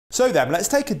So then, let's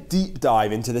take a deep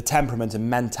dive into the temperament and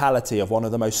mentality of one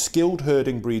of the most skilled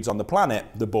herding breeds on the planet,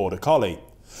 the Border Collie.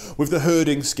 With the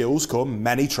herding skills come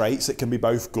many traits that can be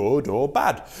both good or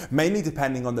bad, mainly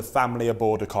depending on the family a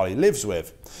Border Collie lives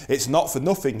with. It's not for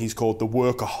nothing he's called the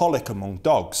workaholic among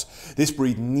dogs. This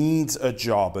breed needs a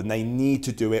job and they need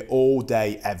to do it all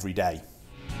day, every day.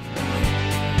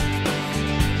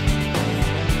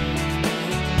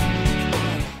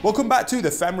 Welcome back to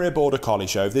the Fenrir Border Collie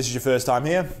Show. If this is your first time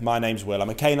here, my name's Will. I'm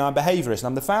a canine behaviourist and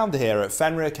I'm the founder here at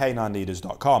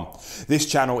FenrirCanineLeaders.com. This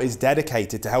channel is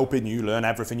dedicated to helping you learn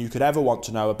everything you could ever want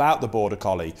to know about the Border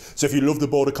Collie. So if you love the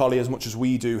Border Collie as much as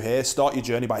we do here, start your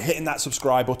journey by hitting that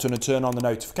subscribe button and turn on the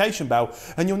notification bell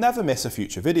and you'll never miss a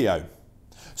future video.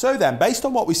 So then, based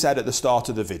on what we said at the start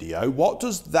of the video, what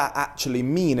does that actually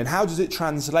mean and how does it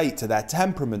translate to their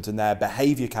temperament and their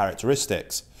behaviour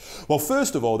characteristics? Well,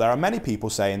 first of all, there are many people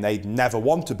saying they'd never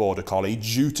want a Border Collie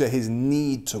due to his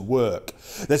need to work.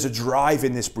 There's a drive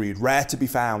in this breed, rare to be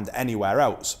found anywhere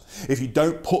else. If you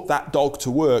don't put that dog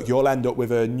to work, you'll end up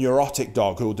with a neurotic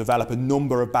dog who will develop a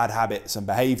number of bad habits and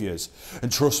behaviours.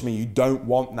 And trust me, you don't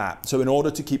want that. So in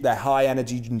order to keep their high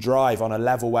energy and drive on a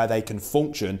level where they can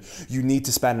function, you need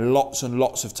to spend lots and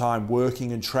lots of time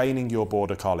working and training your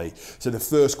Border Collie. So the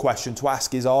first question to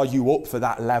ask is, are you up for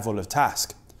that level of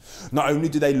task? Not only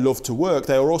do they love to work,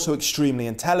 they are also extremely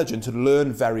intelligent and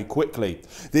learn very quickly.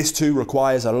 This too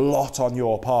requires a lot on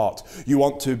your part. You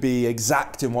want to be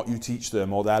exact in what you teach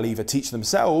them, or they'll either teach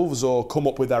themselves or come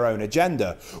up with their own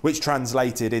agenda, which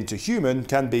translated into human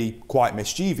can be quite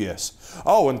mischievous.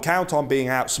 Oh, and count on being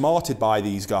outsmarted by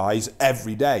these guys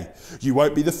every day. You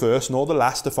won't be the first nor the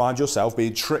last to find yourself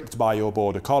being tricked by your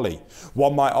Border Collie.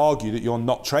 One might argue that you're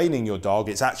not training your dog,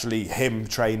 it's actually him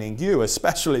training you,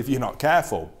 especially if you're not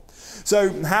careful.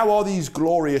 So how are these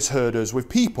glorious herders with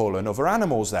people and other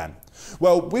animals then?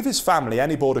 Well, with his family,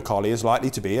 any Border Collie is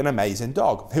likely to be an amazing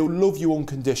dog. He'll love you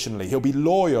unconditionally, he'll be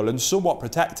loyal and somewhat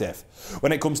protective.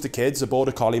 When it comes to kids, a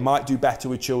Border Collie might do better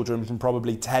with children from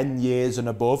probably 10 years and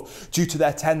above due to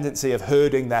their tendency of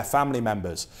herding their family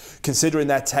members. Considering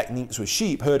their techniques with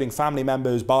sheep, herding family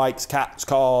members, bikes, cats,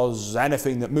 cars,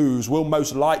 anything that moves will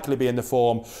most likely be in the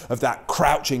form of that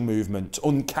crouching movement,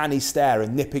 uncanny stare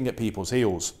and nipping at people's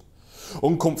heels.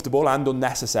 Uncomfortable and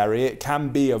unnecessary, it can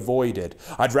be avoided.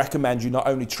 I'd recommend you not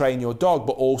only train your dog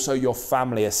but also your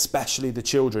family, especially the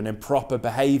children, in proper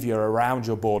behaviour around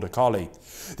your Border Collie.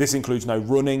 This includes no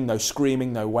running, no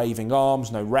screaming, no waving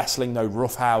arms, no wrestling, no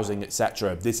roughhousing,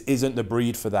 etc. This isn't the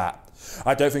breed for that.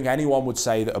 I don't think anyone would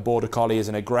say that a Border Collie is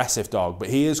an aggressive dog, but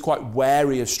he is quite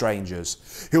wary of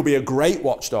strangers. He'll be a great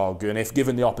watchdog, and if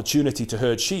given the opportunity to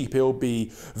herd sheep, he'll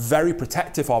be very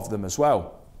protective of them as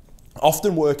well.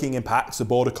 Often working in packs, a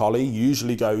Border Collie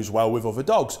usually goes well with other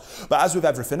dogs, but as with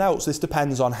everything else, this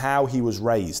depends on how he was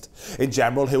raised. In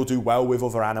general, he'll do well with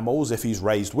other animals if he's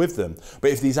raised with them,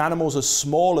 but if these animals are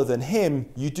smaller than him,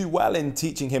 you do well in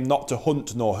teaching him not to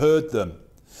hunt nor herd them.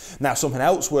 Now, something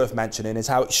else worth mentioning is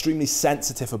how extremely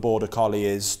sensitive a Border Collie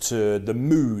is to the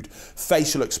mood,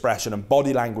 facial expression and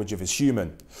body language of his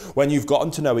human. When you've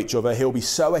gotten to know each other, he'll be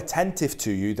so attentive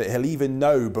to you that he'll even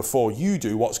know before you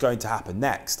do what's going to happen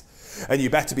next. And you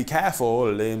better be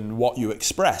careful in what you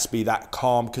express, be that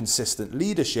calm, consistent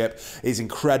leadership is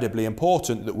incredibly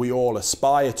important that we all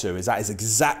aspire to, as that is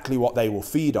exactly what they will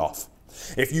feed off.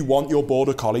 If you want your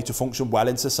Border Collie to function well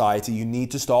in society, you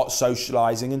need to start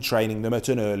socialising and training them at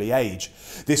an early age.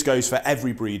 This goes for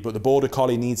every breed, but the Border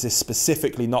Collie needs this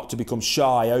specifically not to become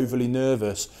shy, overly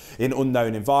nervous in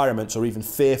unknown environments, or even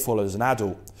fearful as an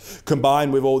adult.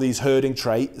 Combined with all these herding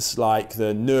traits, like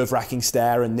the nerve-wracking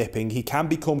stare and nipping, he can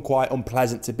become quite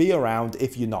unpleasant to be around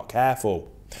if you're not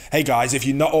careful. Hey guys, if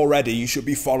you're not already, you should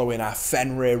be following our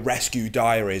Fenrir Rescue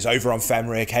Diaries over on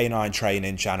Fenrir Canine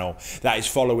Training channel. That is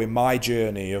following my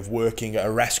journey of working at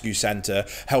a rescue centre,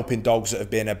 helping dogs that have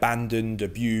been abandoned,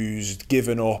 abused,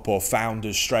 given up or found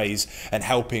as strays, and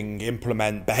helping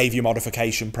implement behaviour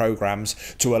modification programmes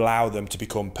to allow them to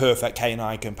become perfect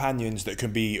canine companions that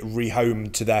can be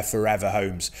rehomed to their forever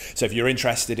homes. So if you're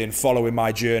interested in following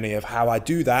my journey of how I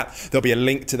do that, there'll be a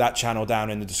link to that channel down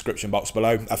in the description box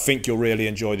below. I think you'll really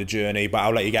enjoy the journey, but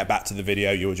I'll let you get back to the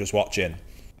video you were just watching.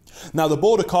 Now, the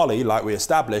Border Collie, like we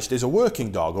established, is a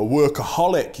working dog, a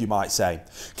workaholic you might say.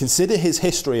 Consider his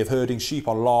history of herding sheep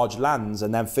on large lands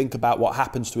and then think about what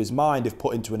happens to his mind if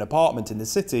put into an apartment in the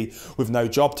city with no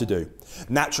job to do.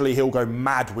 Naturally, he'll go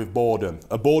mad with boredom.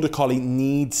 A Border Collie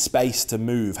needs space to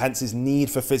move, hence his need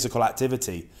for physical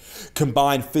activity.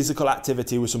 Combine physical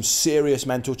activity with some serious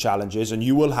mental challenges and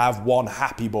you will have one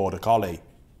happy Border Collie.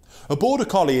 A Border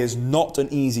Collie is not an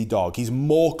easy dog. He's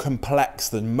more complex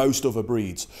than most other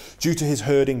breeds due to his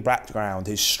herding background,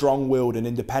 his strong-willed and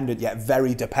independent yet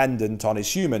very dependent on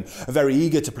his human, and very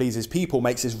eager to please his people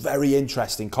makes this very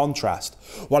interesting contrast.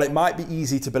 While it might be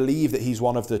easy to believe that he's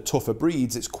one of the tougher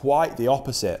breeds, it's quite the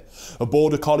opposite. A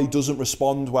Border Collie doesn't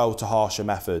respond well to harsher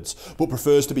methods, but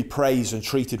prefers to be praised and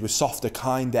treated with softer,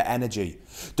 kinder energy.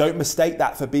 Don't mistake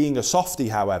that for being a softie,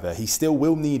 however. He still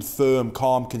will need firm,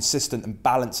 calm, consistent and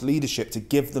balanced leadership to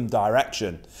give them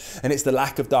direction. And it's the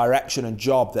lack of direction and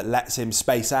job that lets him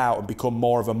space out and become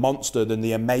more of a monster than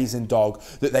the amazing dog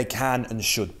that they can and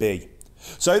should be.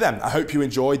 So then, I hope you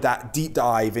enjoyed that deep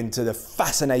dive into the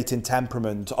fascinating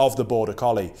temperament of the Border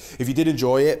Collie. If you did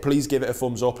enjoy it, please give it a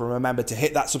thumbs up and remember to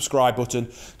hit that subscribe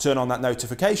button, turn on that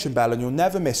notification bell, and you'll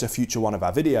never miss a future one of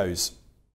our videos.